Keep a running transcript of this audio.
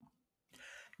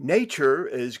Nature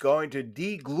is going to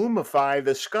degloomify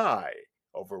the sky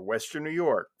over Western New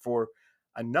York for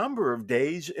a number of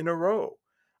days in a row.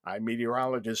 I'm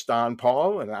meteorologist Don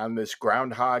Paul, and on this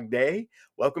Groundhog Day,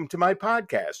 welcome to my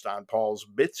podcast, Don Paul's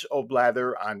Bits o'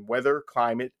 Blather on weather,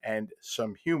 climate, and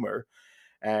some humor.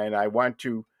 And I want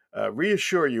to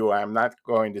reassure you I'm not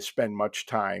going to spend much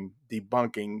time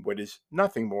debunking what is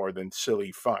nothing more than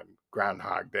silly fun,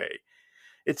 Groundhog Day.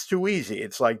 It's too easy.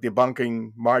 It's like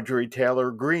debunking Marjorie Taylor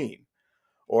Greene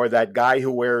or that guy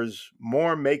who wears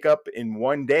more makeup in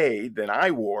one day than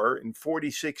I wore in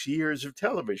 46 years of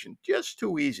television. Just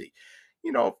too easy.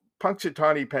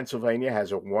 Punxsutawney, Pennsylvania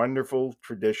has a wonderful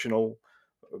traditional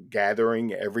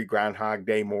gathering every Groundhog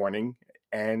Day morning.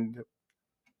 And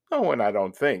no one, I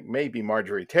don't think, maybe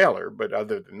Marjorie Taylor, but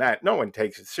other than that, no one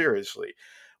takes it seriously.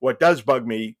 What does bug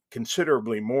me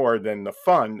considerably more than the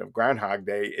fun of Groundhog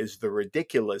Day is the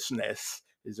ridiculousness,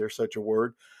 is there such a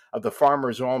word, of the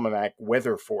Farmer's Almanac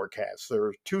weather forecasts. There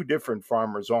are two different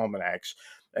Farmer's Almanacs,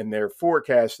 and their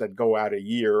forecasts that go out a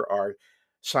year are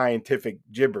scientific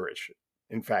gibberish.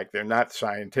 In fact, they're not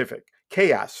scientific.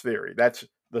 Chaos theory, that's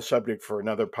the subject for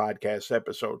another podcast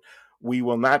episode. We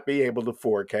will not be able to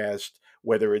forecast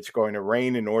whether it's going to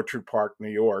rain in Orchard Park,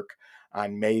 New York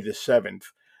on May the 7th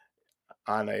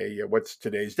on what's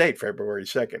today's date, February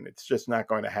 2nd. It's just not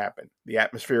going to happen. The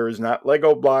atmosphere is not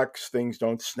Lego blocks. Things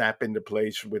don't snap into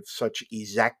place with such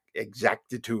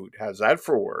exactitude. How's that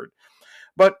for a word?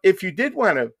 But if you did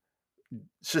want to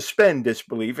suspend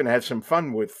disbelief and have some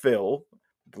fun with Phil,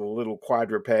 the little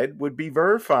quadruped, would be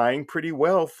verifying pretty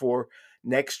well for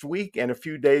next week and a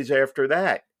few days after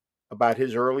that about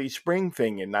his early spring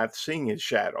thing and not seeing his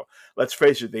shadow. Let's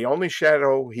face it, the only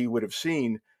shadow he would have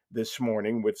seen this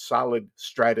morning with solid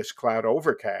stratus cloud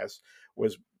overcast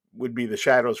would be the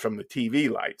shadows from the TV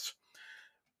lights.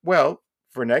 Well,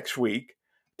 for next week,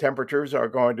 temperatures are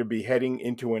going to be heading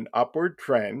into an upward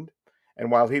trend. And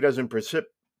while he doesn't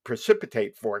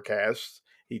precipitate forecasts,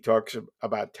 he talks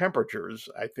about temperatures,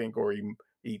 I think, or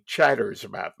he chatters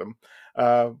about them.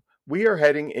 We are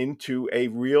heading into a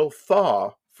real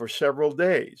thaw for several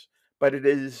days, but it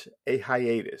is a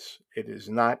hiatus. It is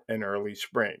not an early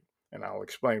spring, and I'll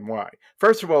explain why.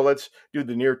 First of all, let's do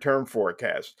the near-term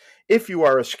forecast. If you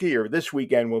are a skier, this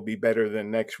weekend will be better than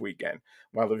next weekend.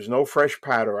 While there's no fresh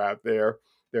powder out there,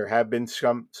 there have been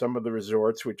some of the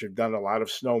resorts which have done a lot of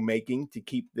snowmaking to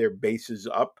keep their bases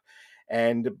up.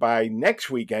 And by next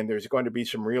weekend, there's going to be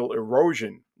some real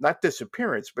erosion, not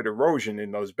disappearance, but erosion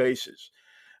in those bases.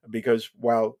 Because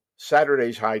while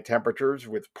Saturday's high temperatures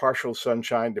with partial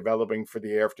sunshine developing for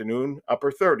the afternoon,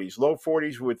 upper 30s, low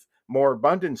 40s with more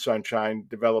abundant sunshine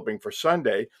developing for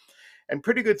Sunday, and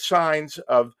pretty good signs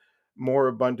of more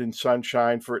abundant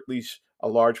sunshine for at least a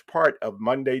large part of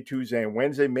Monday, Tuesday, and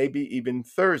Wednesday, maybe even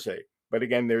Thursday. But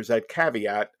again, there's that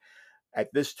caveat.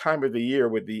 At this time of the year,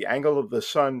 with the angle of the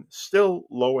sun still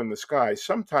low in the sky,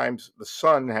 sometimes the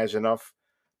sun has enough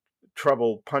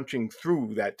trouble punching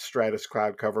through that stratus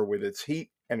cloud cover with its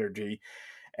heat energy.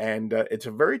 And it's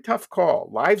a very tough call.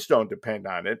 Lives don't depend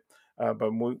on it.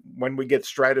 But when we get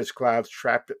stratus clouds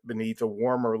trapped beneath a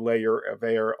warmer layer of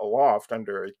air aloft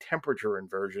under a temperature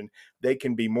inversion, they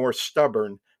can be more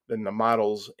stubborn than the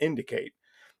models indicate.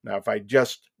 Now, if I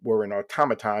just were an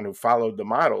automaton who followed the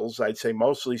models, I'd say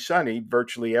mostly sunny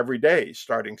virtually every day,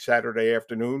 starting Saturday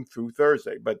afternoon through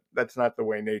Thursday. But that's not the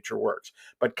way nature works.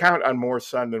 But count on more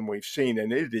sun than we've seen,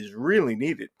 and it is really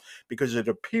needed because it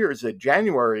appears that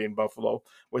January in Buffalo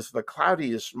was the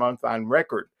cloudiest month on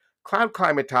record. Cloud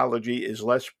climatology is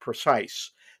less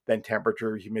precise than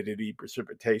temperature, humidity,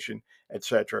 precipitation,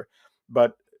 etc.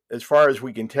 But as far as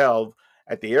we can tell,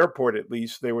 at the airport at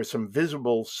least, there was some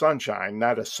visible sunshine,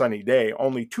 not a sunny day,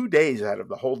 only 2 days out of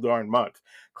the whole darn month.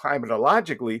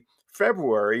 Climatologically,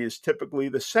 February is typically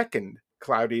the second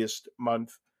cloudiest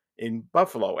month in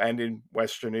Buffalo and in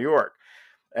Western New York.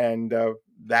 And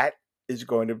that is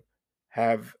going to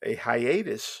have a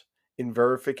hiatus in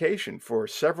verification for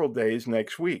several days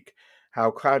next week. How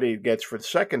cloudy it gets for the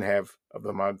second half of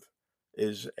the month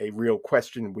is a real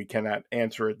question we cannot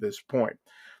answer at this point.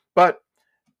 But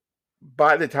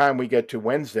by the time we get to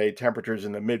Wednesday, temperatures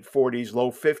in the mid 40s, low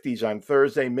 50s on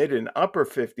Thursday, mid and upper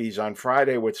 50s on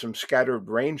Friday, with some scattered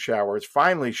rain showers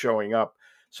finally showing up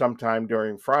sometime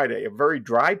during Friday. A very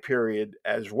dry period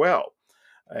as well.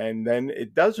 And then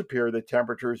it does appear that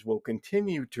temperatures will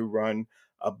continue to run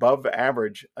above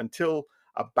average until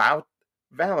about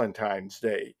Valentine's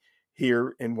Day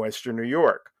here in Western New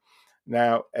York.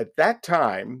 Now, at that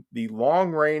time, the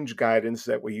long range guidance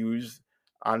that we use,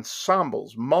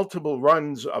 ensembles, multiple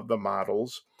runs of the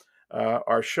models,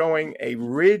 are showing a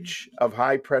ridge of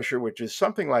high pressure, which is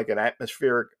something like an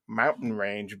atmospheric mountain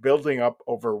range building up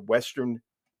over western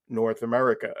North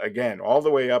America, again, all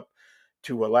the way up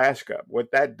to Alaska.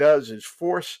 What that does is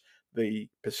force the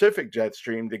Pacific jet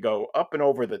stream to go up and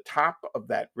over the top of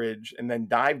that ridge and then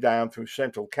dive down through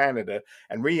central Canada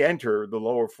and re enter the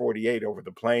lower 48 over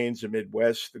the plains, the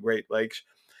Midwest, the Great Lakes.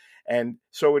 And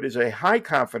so it is a high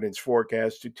confidence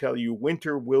forecast to tell you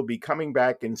winter will be coming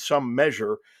back in some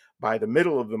measure by the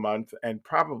middle of the month and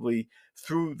probably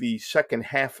through the second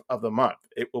half of the month.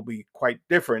 It will be quite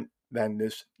different than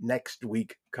this next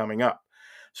week coming up.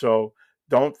 So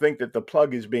don't think that the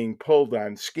plug is being pulled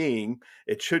on skiing.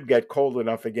 It should get cold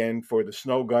enough again for the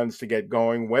snow guns to get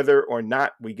going, whether or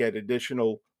not we get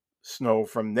additional snow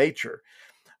from nature.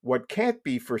 What can't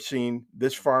be foreseen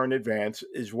this far in advance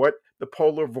is what the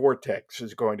polar vortex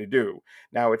is going to do.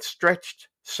 Now, it's stretched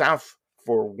south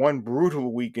for one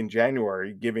brutal week in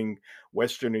January, giving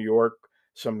Western New York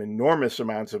some enormous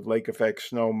amounts of lake effect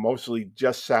snow, mostly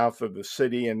just south of the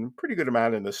city and a pretty good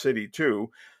amount in the city too.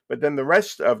 But then the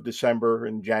rest of December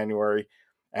and January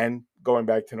and going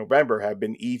back to November have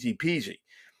been easy peasy.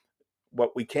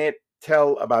 What we can't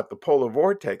tell about the polar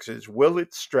vortex is, will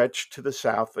it stretch to the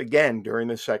south again during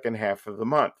the second half of the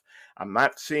month? I'm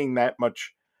not seeing that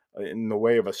much in the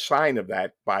way of a sign of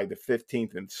that by the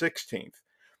 15th and 16th.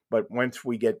 But once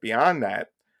we get beyond that,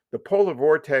 the polar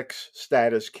vortex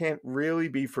status can't really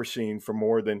be foreseen for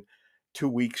more than 2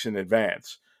 weeks in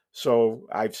advance. So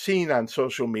I've seen on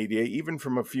social media, even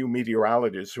from a few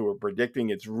meteorologists who are predicting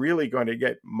it's really going to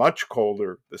get much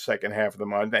colder the second half of the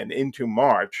month and into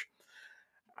March.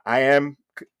 I am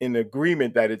in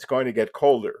agreement that it's going to get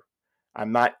colder.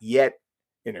 I'm not yet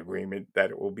in agreement that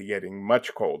it will be getting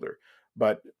much colder.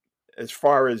 But as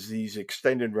far as these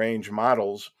extended range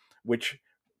models, which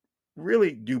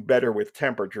really do better with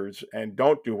temperatures and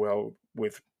don't do well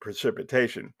with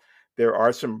precipitation, there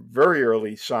are some very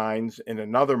early signs in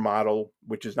another model,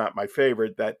 which is not my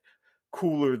favorite, that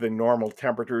cooler than normal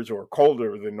temperatures or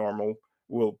colder than normal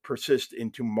will persist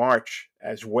into March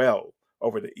as well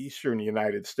over the eastern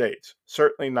United States.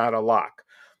 Certainly not a lock.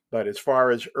 But as far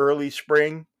as early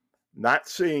spring, not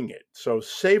seeing it. So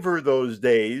savor those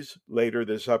days later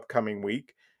this upcoming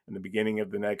week and the beginning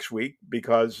of the next week,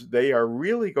 because they are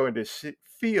really going to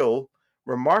feel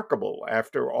remarkable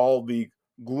after all the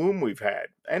gloom we've had.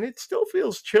 And it still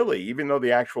feels chilly, even though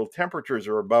the actual temperatures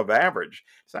are above average.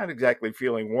 It's not exactly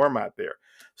feeling warm out there.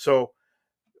 So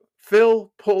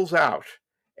Phil pulls out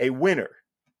a winner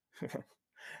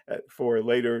for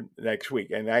later next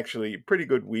week, and actually a pretty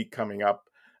good week coming up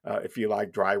if you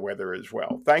like dry weather as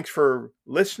well. Thanks for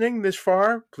listening this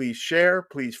far. Please share,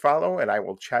 please follow, and I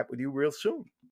will chat with you real soon.